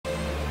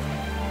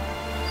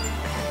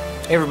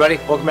Hey everybody,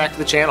 welcome back to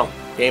the channel.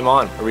 Game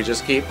on, or we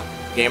just keep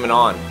gaming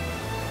on.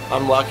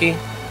 I'm Lucky,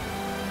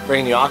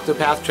 bringing you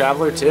Octopath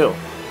Traveler II.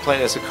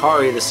 Playing as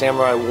Hikari, the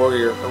samurai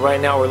warrior. And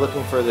right now we're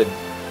looking for the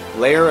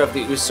lair of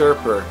the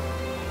Usurper,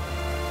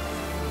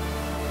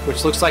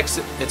 which looks like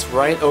it's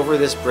right over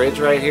this bridge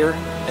right here,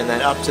 and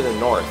then up to the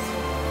north.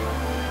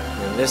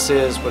 And this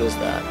is, what is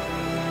that?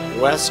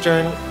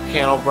 Western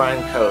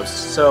Candlebrine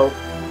Coast. So,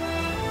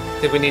 I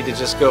think we need to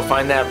just go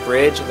find that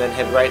bridge and then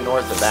head right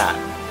north of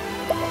that.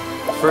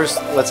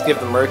 First, let's give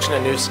the merchant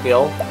a new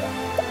skill,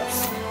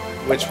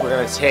 which we're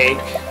going to take.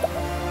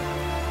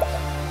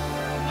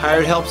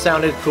 Hired help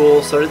sounded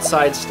cool, so did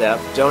sidestep.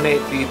 Donate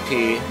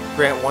BP,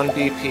 grant 1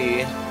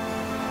 BP,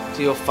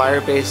 deal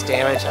fire-based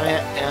damage.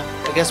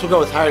 I guess we'll go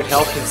with hired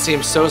help. It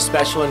seems so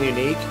special and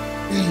unique.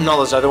 And all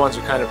those other ones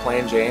are kind of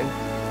plain Jane.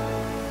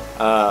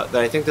 That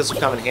I think this will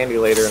come in handy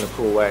later in a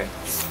cool way.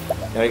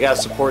 Now, we got a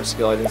support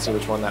skill. I didn't see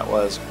which one that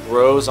was.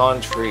 Grows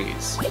on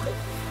trees.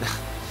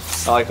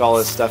 I like all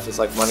this stuff is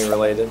like money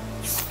related.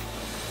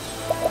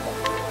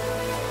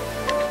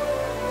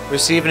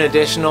 Receive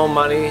additional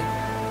money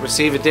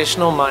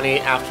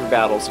after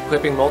battles.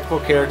 Equipping multiple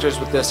characters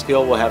with this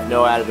skill will have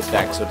no added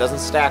effect, so it doesn't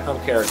stack on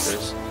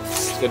characters.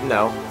 It's good to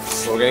know.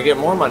 But we're gonna get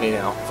more money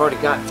now. I've already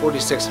got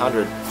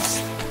 4,600.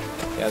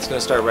 Yeah, it's gonna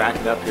start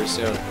racking up here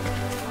soon.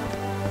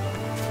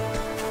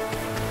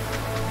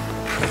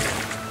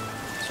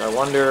 So I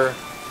wonder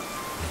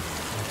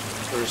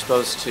if we're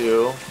supposed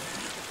to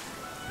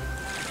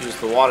use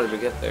the water to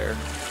get there.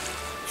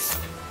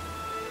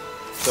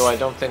 Though I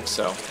don't think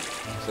so.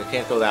 So I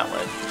can't go that way,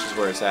 which is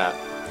where it's at.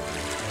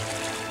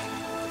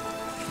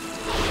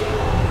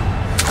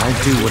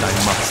 I'll do what I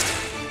must.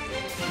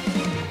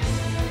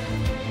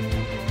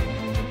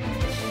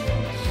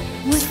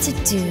 What to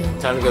do?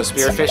 Time to go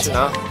spearfishing,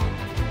 huh?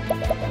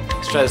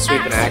 Let's try to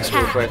sweep an axe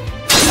real quick.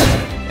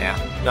 Yeah,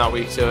 not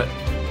weak to it.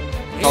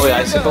 Probably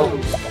icicle.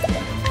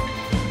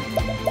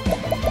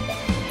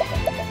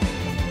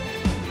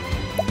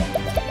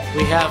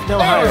 We have no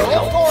higher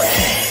help.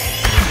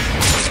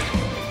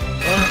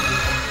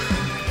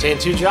 Yeah. Obtain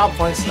 2 job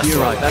points.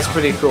 That's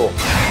pretty cool.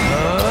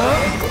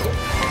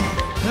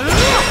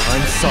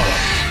 I'm sorry.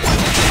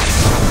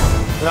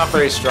 We're not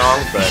very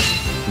strong, but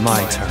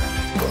my turn.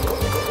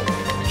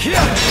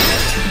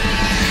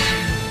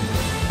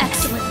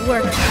 Excellent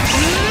work.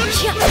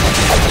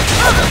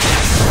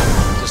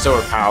 Just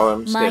overpower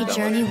him. My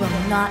journey will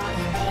not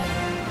end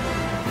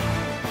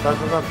here. Bum,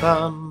 bum,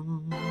 bum.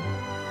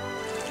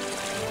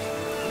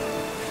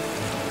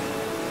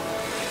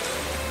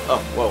 Oh,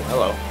 whoa,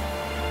 hello.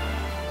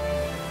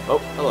 Oh,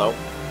 hello.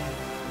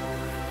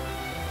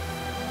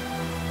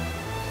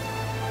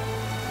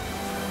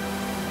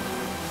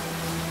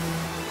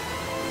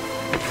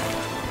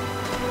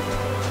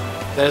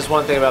 That is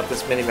one thing about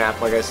this mini-map,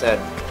 like I said.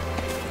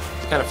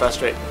 It's kind of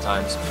frustrating at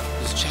times.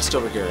 There's a chest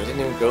over here. I didn't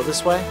even go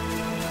this way?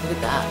 Look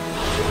at that.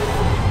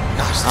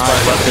 Gosh, that's why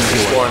I love this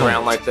exploring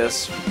around like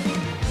this.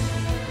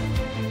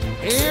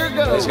 Here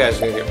goes. These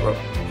guys are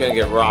gonna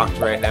get rocked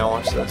right now.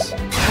 Watch this.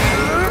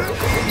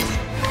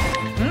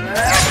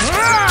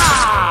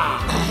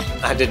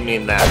 I didn't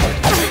mean that.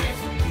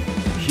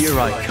 Here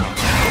I come.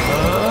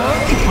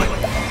 What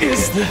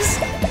is this?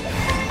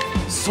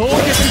 Soul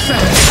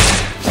defense.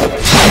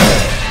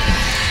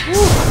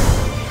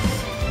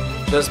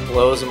 Just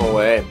blows him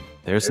away.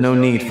 There's no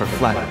need for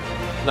flattery.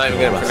 I'm not even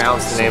gonna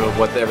pronounce the name of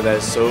whatever that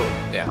is. So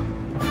yeah,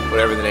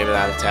 whatever the name of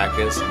that attack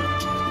is.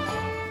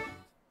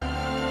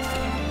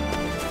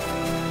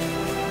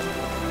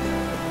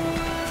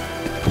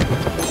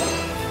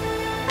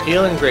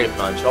 Healing Grape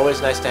Punch,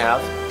 always nice to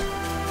have.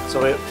 So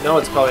we know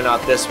it's probably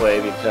not this way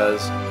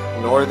because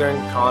Northern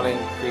Conning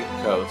Creek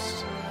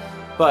Coast.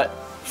 But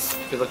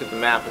if you look at the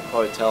map, it'll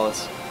probably tell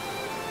us.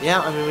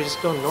 Yeah, I mean we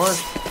just go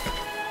north.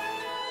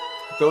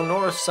 Go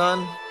north,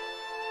 son.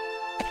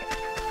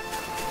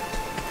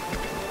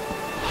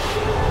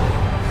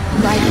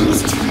 Life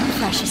is too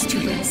precious to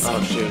risk.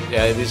 Oh shoot!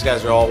 Yeah, these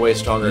guys are all way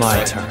stronger.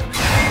 My turn.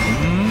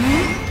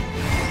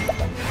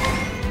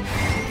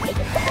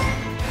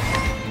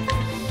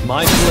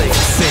 My blade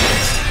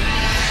sings.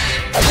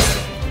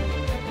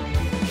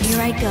 Here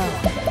I go.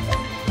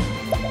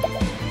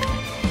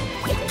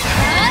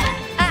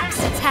 Axe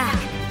attack.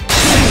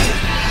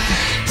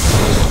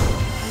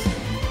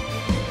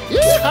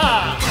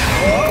 Yeehaw!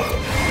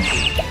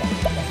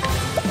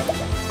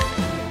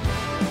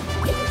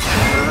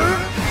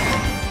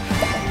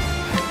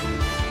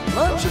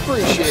 Much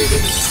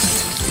appreciated.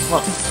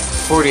 Well,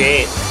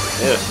 48. Ew,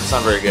 that's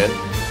not very good.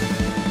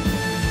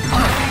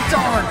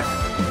 Darn.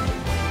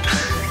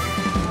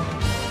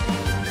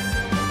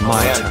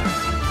 My turn.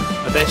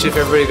 I bet you if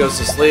everybody goes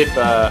to sleep,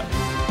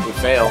 we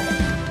fail.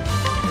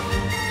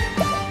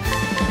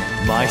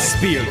 My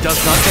spear does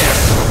not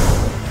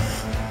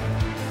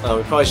err.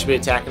 We probably should be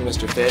attacking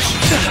Mr. Fish.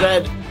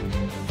 Shred.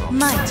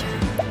 My turn.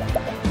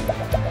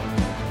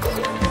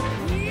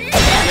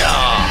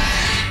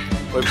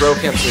 Yeah. We broke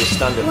him, so he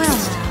stunned him. Well.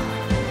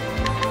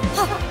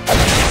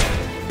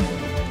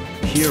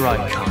 Here I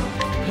come.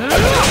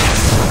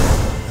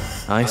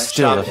 I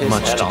still have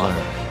much to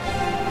learn.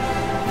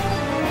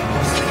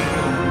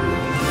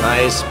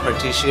 Nice,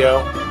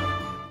 Particio.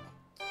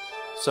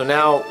 So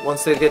now,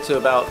 once they get to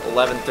about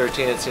 11,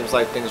 13, it seems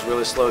like things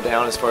really slow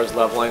down as far as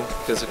leveling,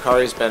 because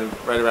Hikari's been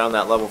right around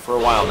that level for a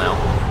while now.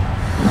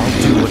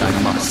 I'll do what I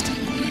must.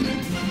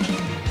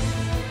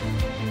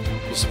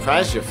 You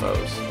surprised your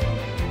foes.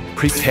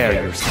 Prepare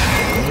yourself.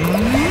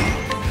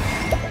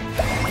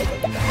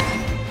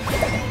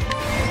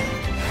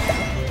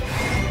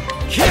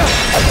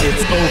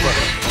 It's over.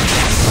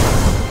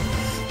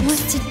 What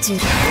to do?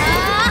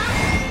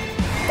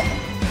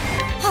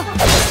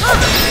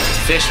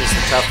 Fish is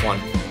the tough one.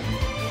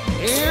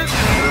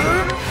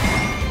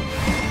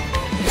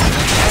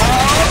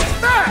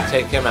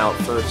 Take him out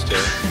first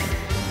here.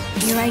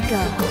 Here I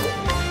go.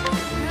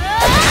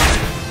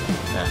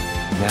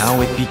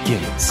 Now it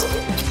begins.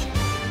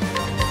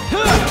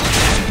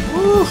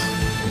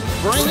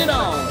 Bring it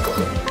on!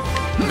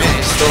 Man,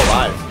 he's still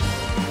alive.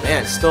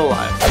 Man, he's still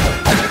alive.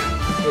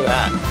 Look at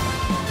that.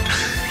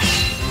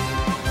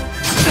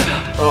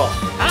 Oh,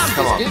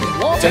 come on.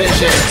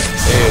 Finish it.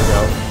 There you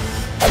go.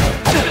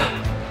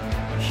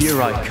 Here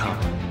I come.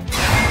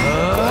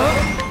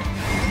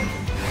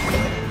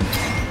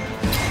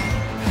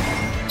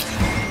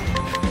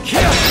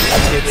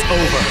 It's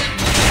over.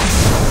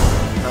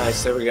 Nice,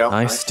 there we go.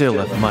 I still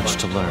have much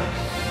to learn.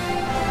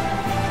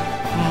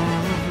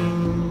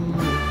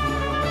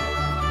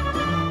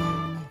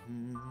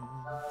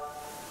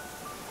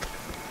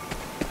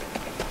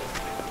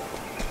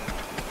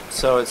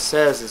 So it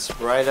says it's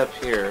right up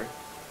here.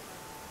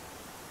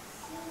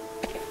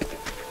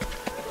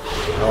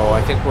 Oh,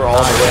 I think we're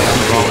all the way on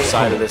the wrong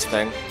side of this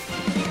thing.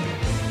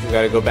 We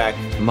gotta go back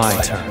My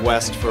turn.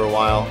 west for a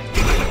while.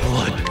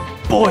 Blood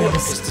boils.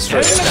 Just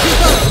destroy this guy.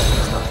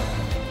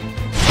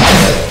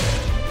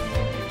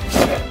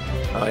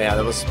 Oh yeah,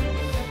 that was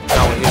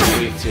not what he was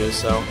weak to,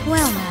 so.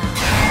 Well now.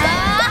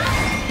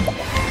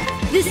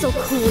 This'll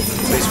cool you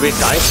down. He's weak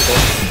to icicle.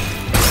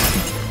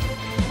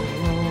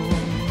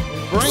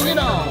 Bring it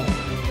on! Of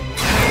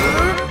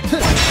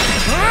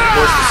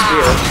course, the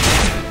spear.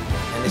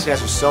 And these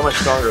guys are so much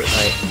stronger at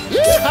night.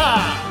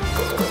 Yeehaw!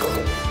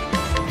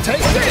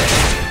 Take this!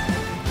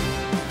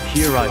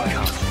 Here I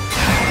come.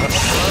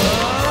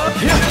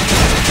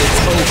 It's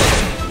over.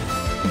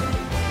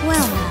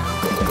 Well now.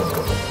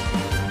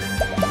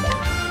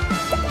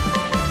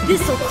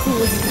 This'll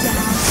cool you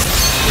down.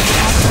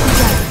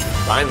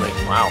 Finally,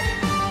 wow.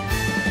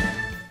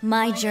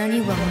 My journey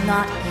will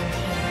not end here.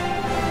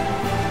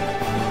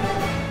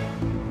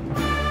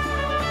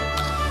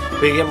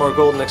 We get more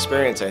golden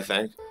experience, I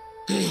think.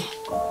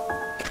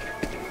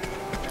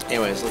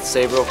 Anyways, let's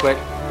save real quick,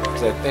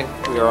 because I think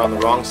we are on the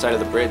wrong side of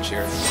the bridge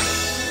here.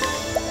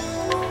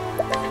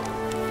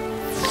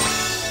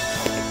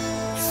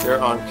 You're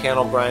on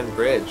Candlebrine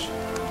Bridge.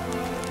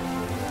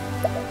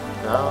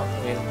 No, I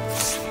mean...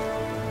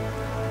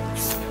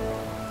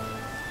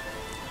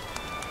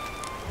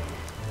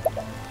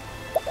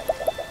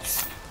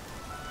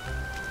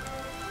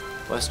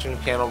 Western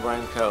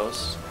Candlebrine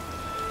Coast.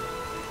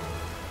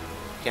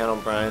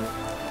 Candlebrine.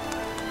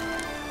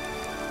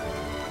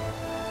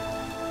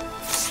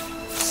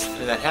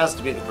 And that has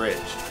to be the bridge,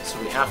 so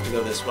we have to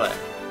go this way.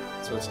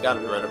 So it's got to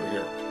be right over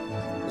here.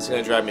 It's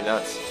gonna drive me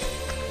nuts.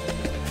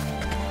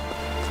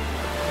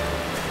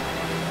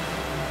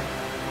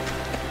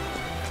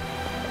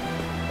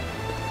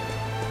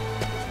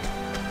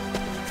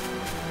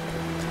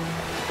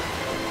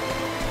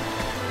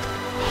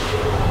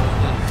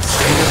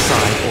 Stand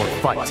aside or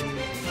fight.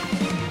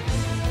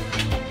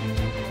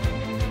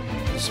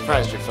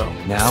 Surprised your foe.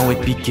 Now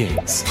it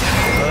begins.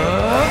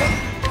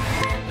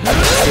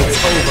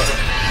 It's over.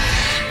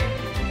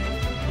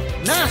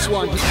 Nice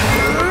one!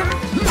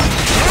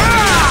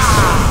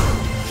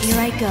 Here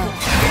I go.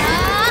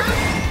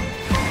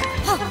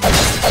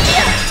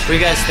 What do you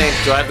guys think?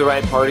 Do I have the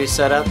right party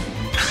set up?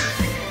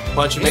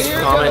 Why don't you make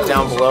a comment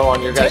down below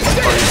on your guys'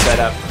 party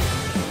setup?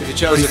 If you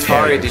chose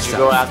Hikari, did you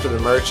go after the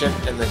merchant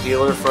and the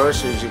healer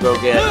first, or did you go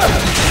get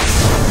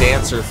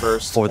dancer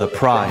first? For the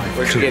pride.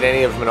 Or did you get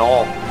any of them at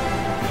all?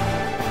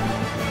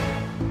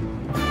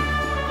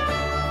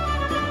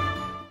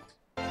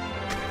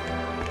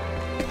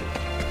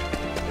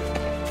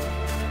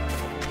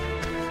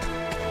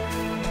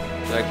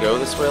 Did I go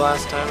this way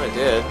last time? I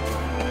did.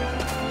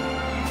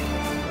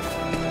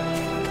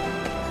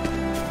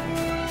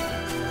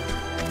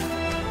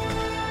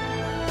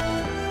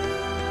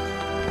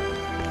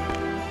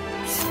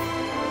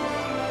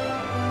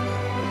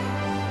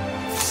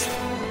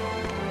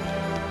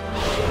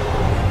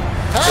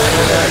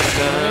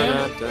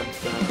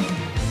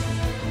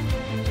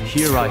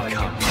 Here I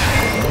come.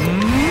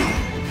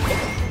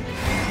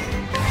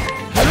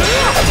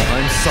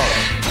 I'm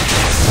sorry.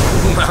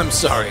 I'm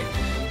sorry.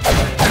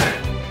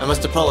 I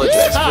must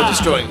apologize for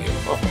destroying you.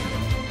 Oh,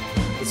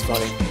 that's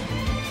funny.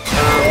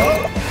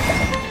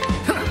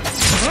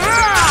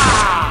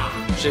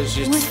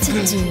 She's What to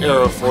do?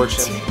 Arrow of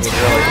Fortune. I mean,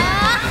 really.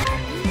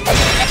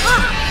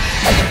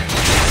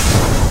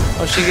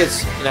 Oh, she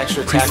gets an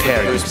extra attack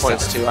with boost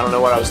points too. I don't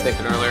know what I was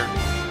thinking earlier.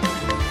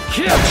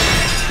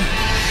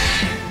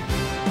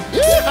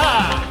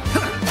 Yeehaw!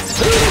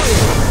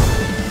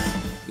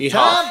 Yeehaw.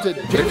 Time to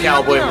The do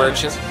cowboy your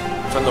merchant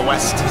from the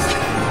west.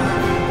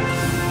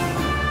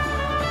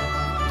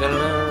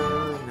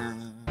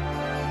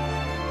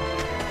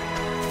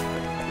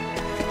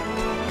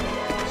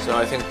 So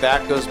I think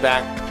that goes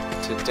back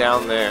to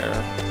down there.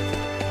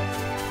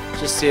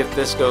 Just see if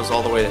this goes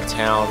all the way to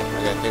town.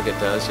 Like I think it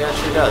does. Yeah, it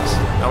sure does.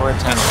 Now we're in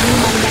town. My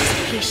next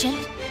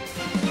patient.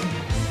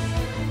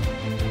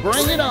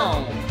 Bring it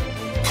on.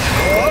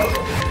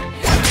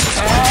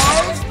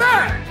 How's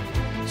that?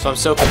 So I'm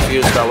so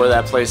confused about where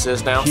that place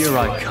is now. Here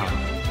I come.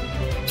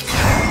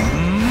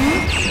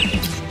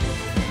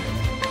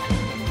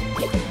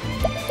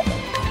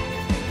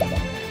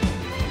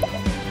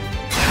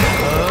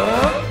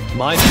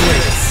 My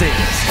blade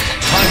sings.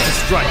 Time to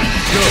strike.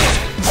 Go.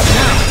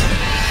 Now.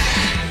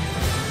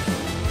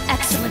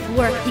 Excellent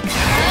work,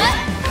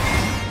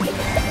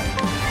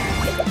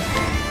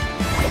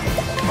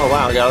 Oh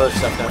wow, I got other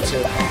stuff now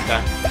too.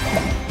 Okay.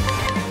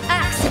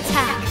 Axe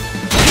attack.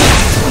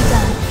 Be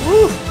done.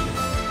 Woo!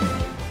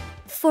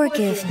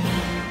 Forgive me.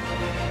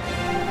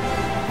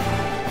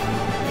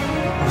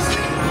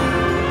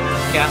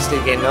 Cassidy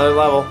gained another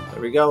level.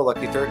 There we go,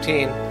 lucky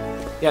 13.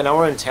 Yeah, now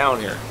we're in town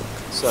here.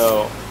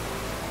 So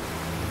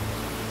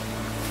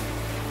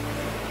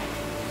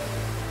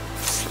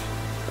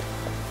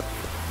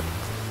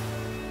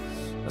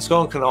let's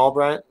go on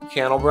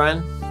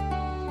Canalbrine.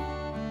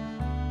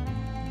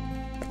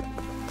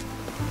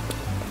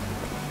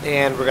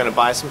 And we're gonna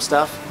buy some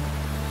stuff.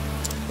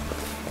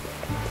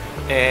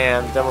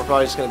 And then we're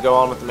probably just gonna go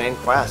on with the main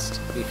quest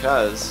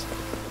because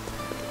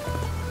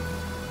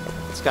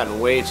it's gotten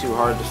way too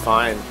hard to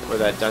find where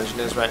that dungeon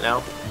is right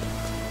now.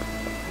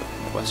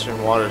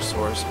 Western water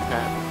source, okay.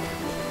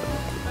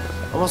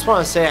 I almost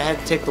want to say I had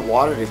to take the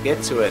water to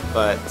get to it,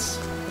 but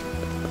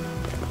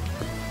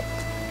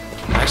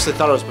I actually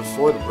thought it was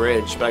before the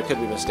bridge, but I could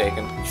be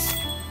mistaken.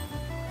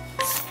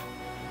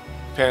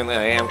 Apparently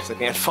I am because I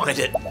can't find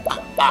it.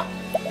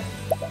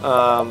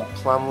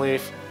 Plum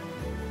leaf.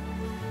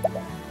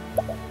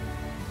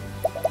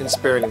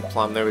 Inspiriting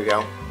plum, there we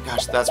go.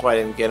 Gosh, that's why I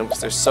didn't get them,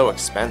 because they're so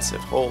expensive.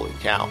 Holy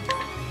cow.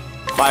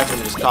 5 of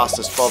them just cost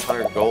us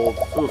 1,200 gold.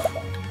 Oof.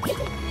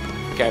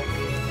 Okay.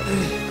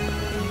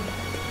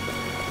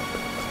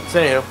 So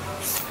anywho.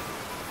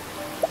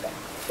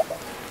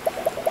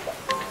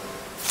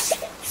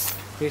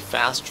 Can we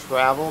fast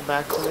travel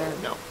back to there?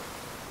 No.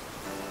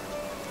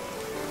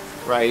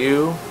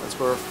 Ryu, that's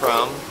where we're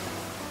from.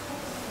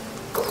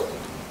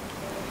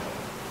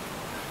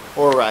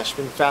 Orush,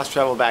 we can fast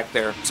travel back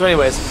there. So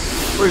anyways,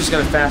 we're just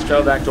gonna fast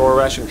travel back to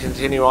Orush and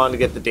continue on to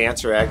get the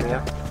Dancer Egg.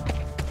 Yeah.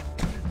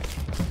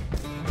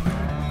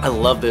 I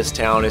love this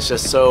town, it's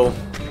just so...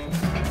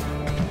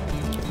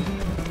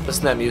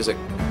 Listen to that music.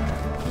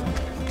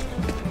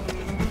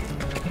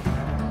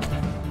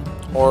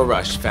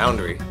 Orush,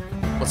 Foundry.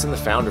 What's in the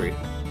Foundry?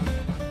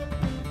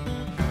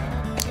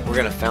 We're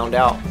gonna find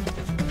out.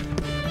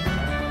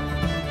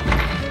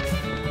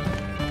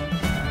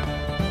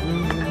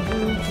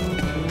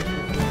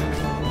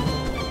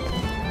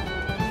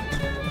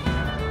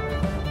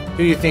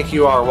 Who do you think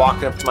you are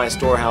walking up to my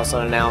storehouse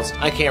unannounced?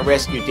 I can't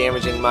risk you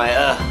damaging my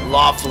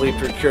lawfully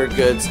procured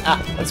goods.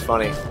 Ah, that's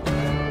funny.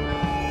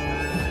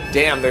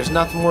 Damn, there's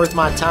nothing worth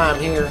my time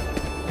here.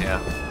 Yeah,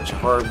 bunch of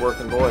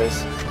hard-working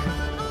boys.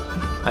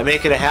 I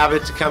make it a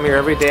habit to come here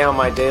every day on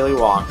my daily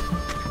walk.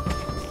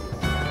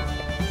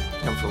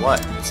 Come for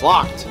what? It's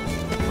locked.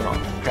 Oh,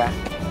 okay.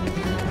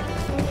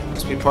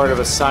 Must be part of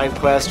a side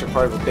quest or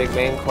part of a big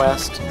main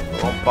quest.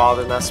 I won't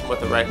bother messing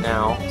with it right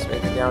now. Is there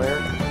anything down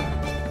here?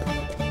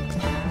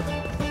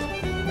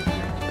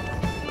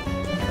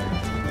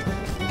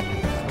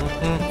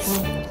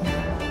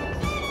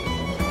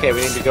 Okay,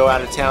 we need to go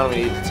out of town. We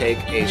need to take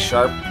a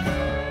sharp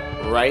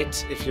right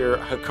if you're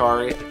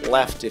Hikari,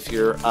 left if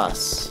you're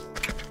us.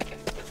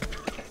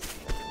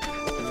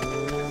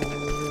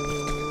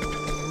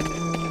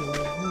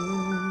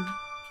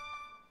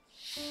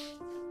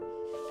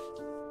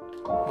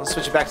 Let's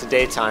switch it back to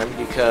daytime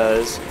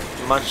because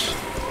much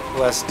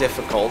less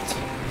difficult.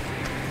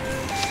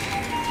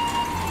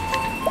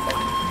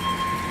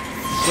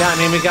 Yeah, I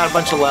mean, we got a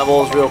bunch of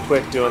levels real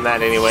quick doing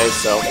that anyway,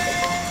 so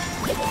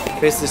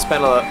basically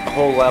spent a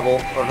whole level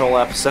or whole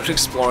episode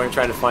exploring,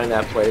 trying to find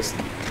that place.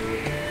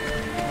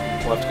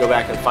 We'll have to go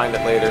back and find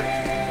it later.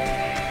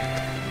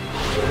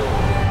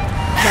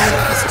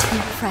 Life is too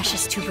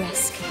precious to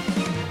risk.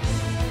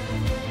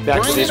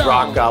 Back to these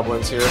rock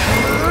goblins here.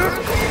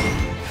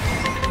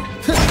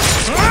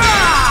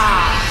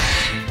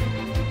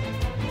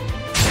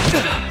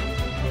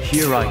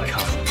 Here I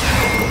come.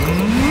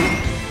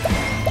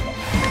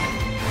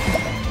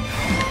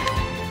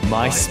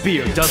 My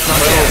spear does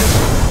not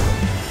end.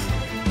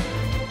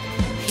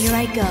 Here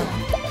I go.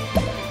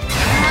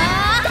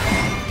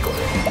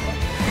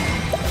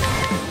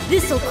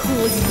 This'll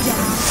cool you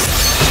down.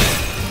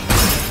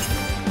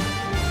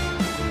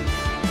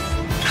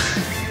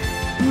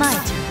 My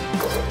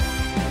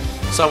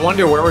turn. So I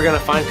wonder where we're gonna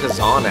find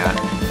Kazan at.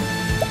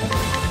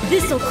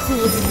 This'll cool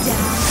you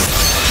down.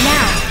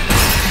 Now.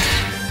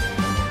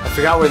 I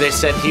forgot where they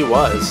said he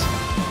was.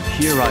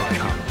 Here I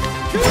come.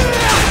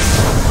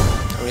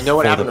 We know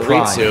what happened to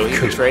Ritsu. He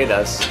betrayed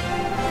us.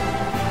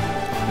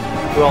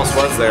 Who else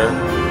was there,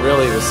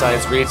 really,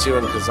 besides Ritsu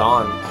and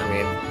Kazan? I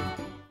mean,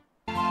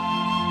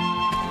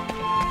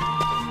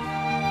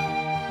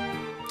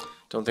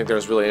 don't think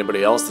there's really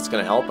anybody else that's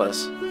going to help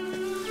us.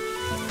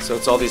 So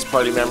it's all these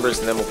party members,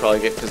 and then we'll probably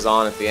get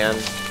Kazan at the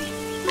end.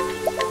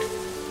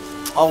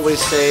 Always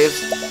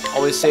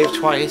save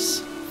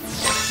twice.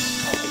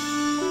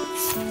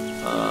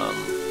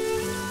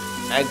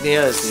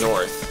 Agnia is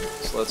north,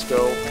 so let's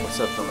go. What's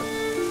up from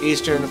it?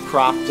 Eastern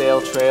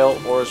Cropdale Trail,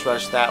 Ores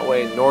Rush that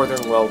way. Northern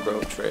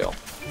Wellgrove Trail.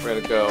 We're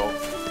gonna go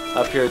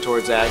up here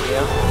towards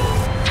Agnia.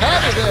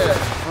 Happy there,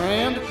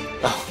 friend.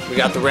 Oh, we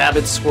got the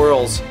rabid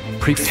squirrels.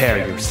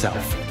 Prepare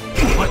yourself.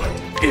 What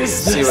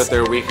is this? See what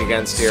they're weak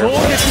against here.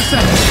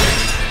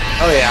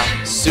 Oh yeah,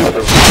 super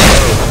weak.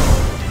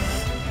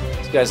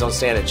 These guys don't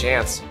stand a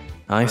chance.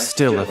 I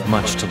still have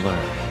much to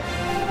learn.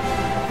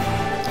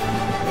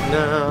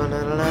 No, no,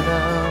 no, no,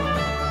 no.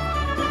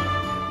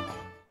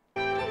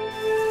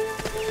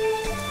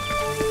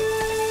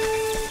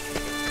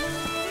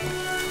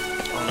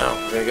 Oh no,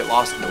 we're gonna get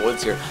lost in the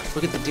woods here.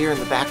 Look at the deer in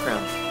the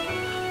background.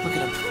 Look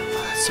at him.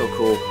 Oh, that's so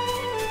cool.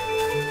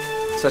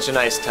 Such a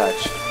nice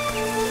touch.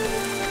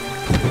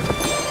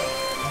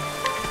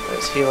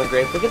 Nice healing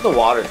grape. Look at the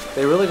water.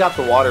 They really got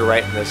the water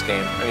right in this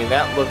game. I mean,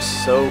 that looks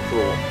so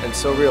cool and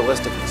so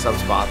realistic in some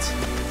spots.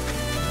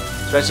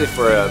 Especially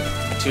for a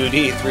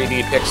 2D,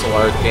 3D pixel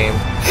art game.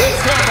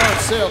 Let's have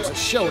ourselves a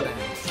showdown.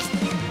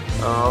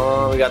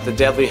 Oh, we got the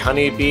deadly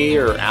honeybee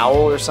or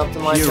owl or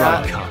something like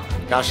that.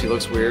 Gosh, he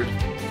looks weird.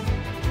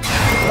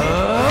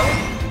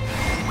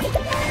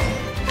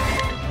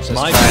 Just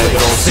try a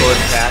good old sword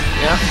attack.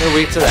 Yeah, they're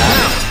weak to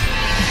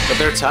that. But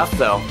they're tough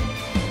though.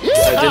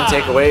 It didn't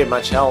take away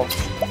much health.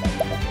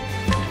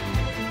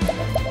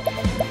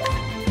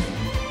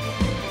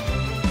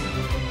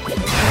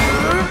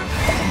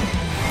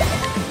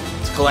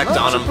 Let's collect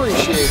on them.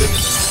 Appreciated.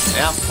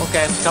 Yeah,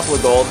 okay, a couple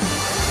of gold.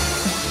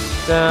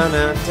 Dun,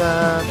 dun,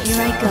 dun.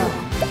 Here I go.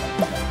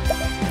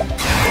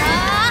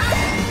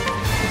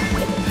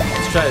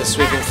 Let's try the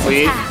sweeping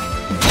fleet.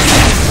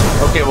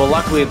 Okay, well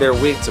luckily they're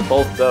weak to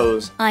both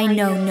those. I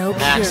know no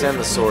Axe cure. and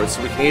the sword,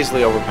 so we can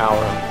easily overpower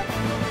them.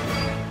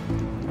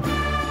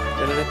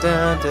 Dun,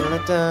 dun, dun,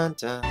 dun, dun,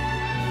 dun.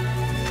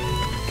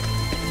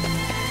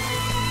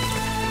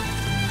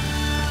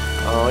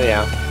 Oh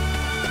yeah.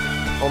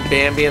 Oh,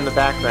 Bambi in the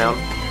background.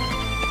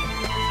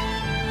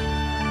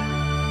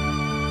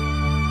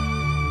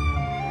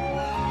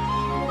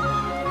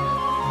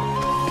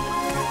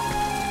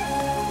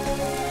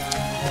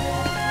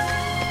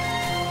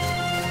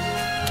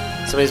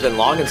 Somebody's been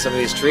logging some of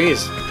these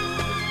trees. Look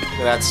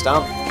at that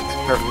stump. It's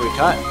perfectly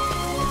cut.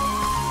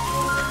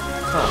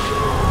 Huh.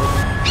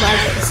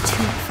 Life is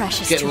too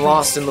precious. Getting to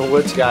lost in the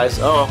woods, guys.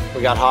 Oh,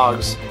 we got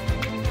hogs.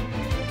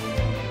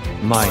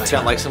 My It's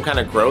got like some kind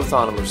of growth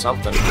on them or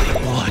something.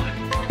 blood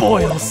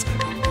boils.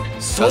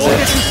 Does it?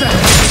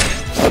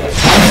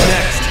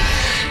 Next.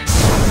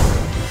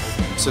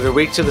 So they're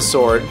weak to the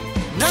sword.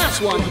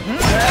 Nice one.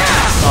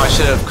 Oh, I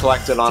should have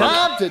collected on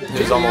Time him. to He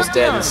was do almost your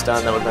dead and dance.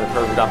 stunned. That would have been a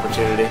perfect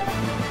opportunity.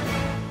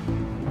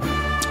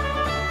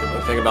 Didn't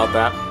really think about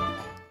that.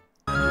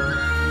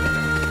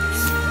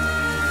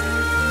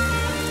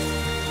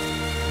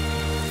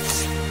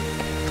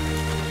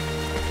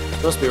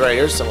 Supposed to be right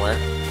here somewhere.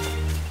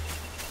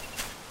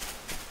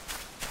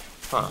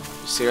 Huh.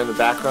 You see her in the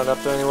background up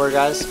there anywhere,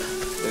 guys?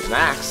 There's an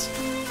axe.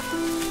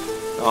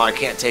 Oh, I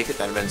can't take it.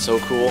 That'd have been so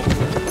cool.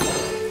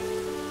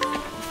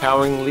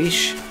 Powering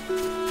leash.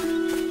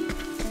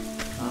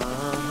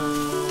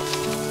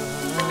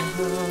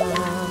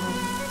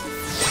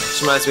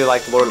 This reminds me of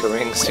like Lord of the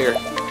Rings here.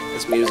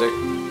 This music.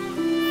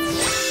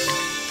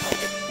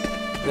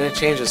 And then it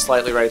changes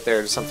slightly right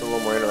there to something a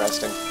little more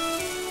interesting.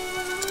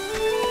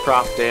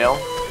 Cropdale.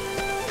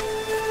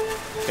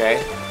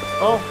 Okay.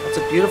 Oh, it's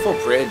a beautiful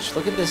bridge.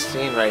 Look at this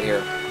scene right here.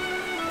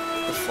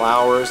 The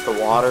flowers, the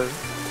water.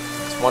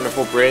 This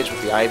wonderful bridge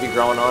with the ivy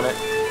growing on it.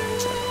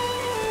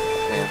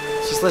 Man,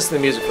 let's just listen to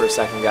the music for a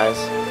second, guys.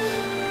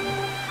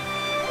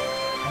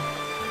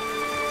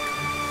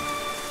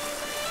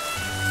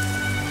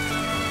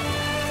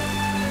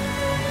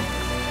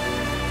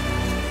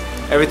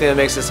 Everything that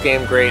makes this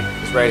game great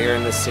is right here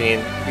in this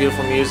scene.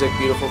 Beautiful music,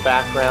 beautiful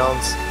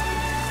backgrounds,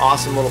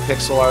 awesome little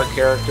pixel art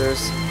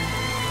characters.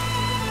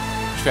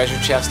 Treasure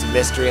chest of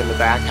mystery in the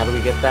back. How do we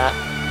get that?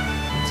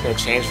 It's going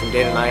to change from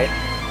day to night.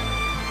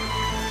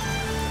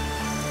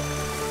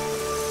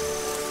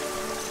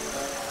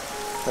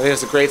 I think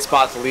it's a great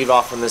spot to leave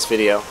off from this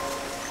video.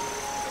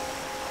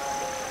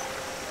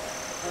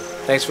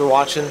 Thanks for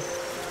watching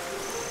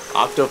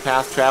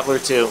Octopath Traveler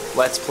 2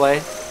 Let's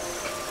Play.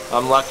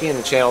 I'm Lucky and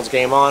the channel's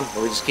Game On,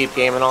 where we just keep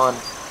gaming on.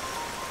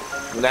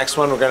 The next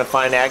one, we're going to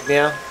find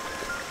Agnia,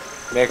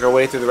 make our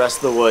way through the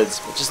rest of the woods.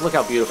 But just look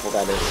how beautiful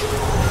that is.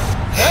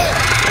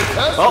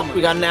 Oh,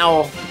 we got an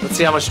owl. Let's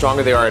see how much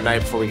stronger they are at night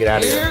before we get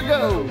out of here. Here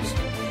goes.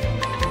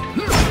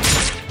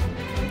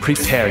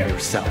 Prepare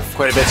yourself.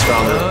 Quite a bit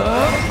stronger.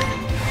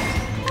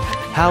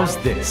 How's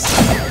this?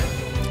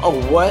 Oh,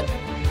 what?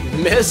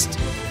 Missed?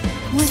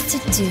 What to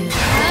do?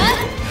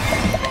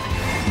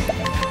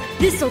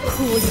 This'll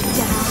cool you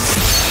down.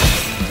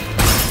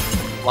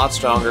 A lot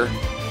stronger.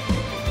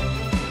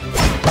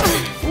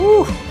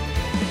 Woo!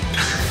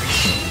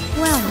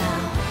 Well now.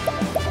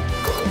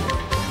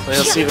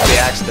 Let's see what the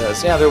axe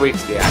does. Yeah, they're weak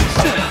to the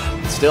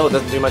axe. Still, it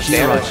doesn't do much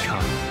Here I damage.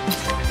 come.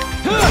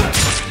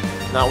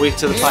 Not weak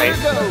to the pipe.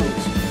 Here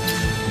goes.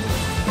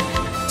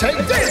 Take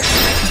this.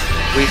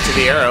 Weak to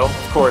the arrow,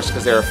 of course,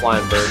 because they're a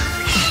flying bird.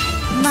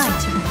 My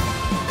turn.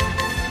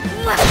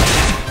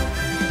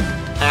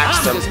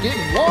 Axed I'm him. just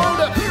getting warmed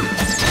up.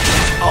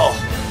 Oh,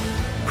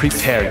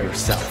 Prepare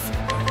yourself.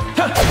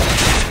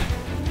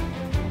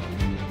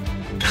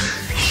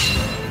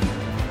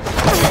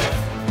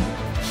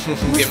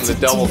 give him the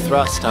double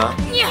thrust, huh?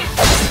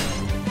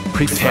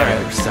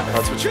 Prepare yourself.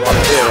 That's what you want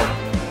to do.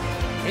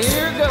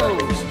 Here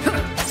goes.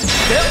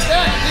 Felt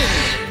that,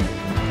 didn't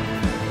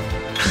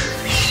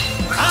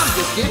you? I'm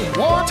just getting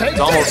warm. Take It's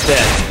almost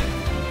dead.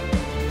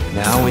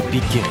 Now it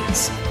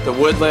begins. The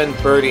Woodland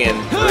Birdian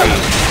 3.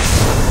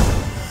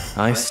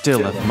 I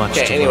still have much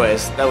Okay, to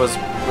anyways, that was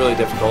really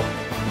difficult.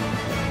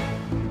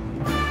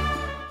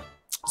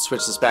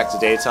 Switch this back to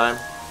daytime.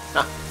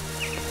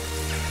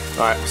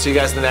 Alright, see you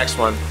guys in the next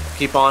one.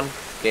 Keep on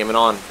gaming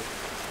on.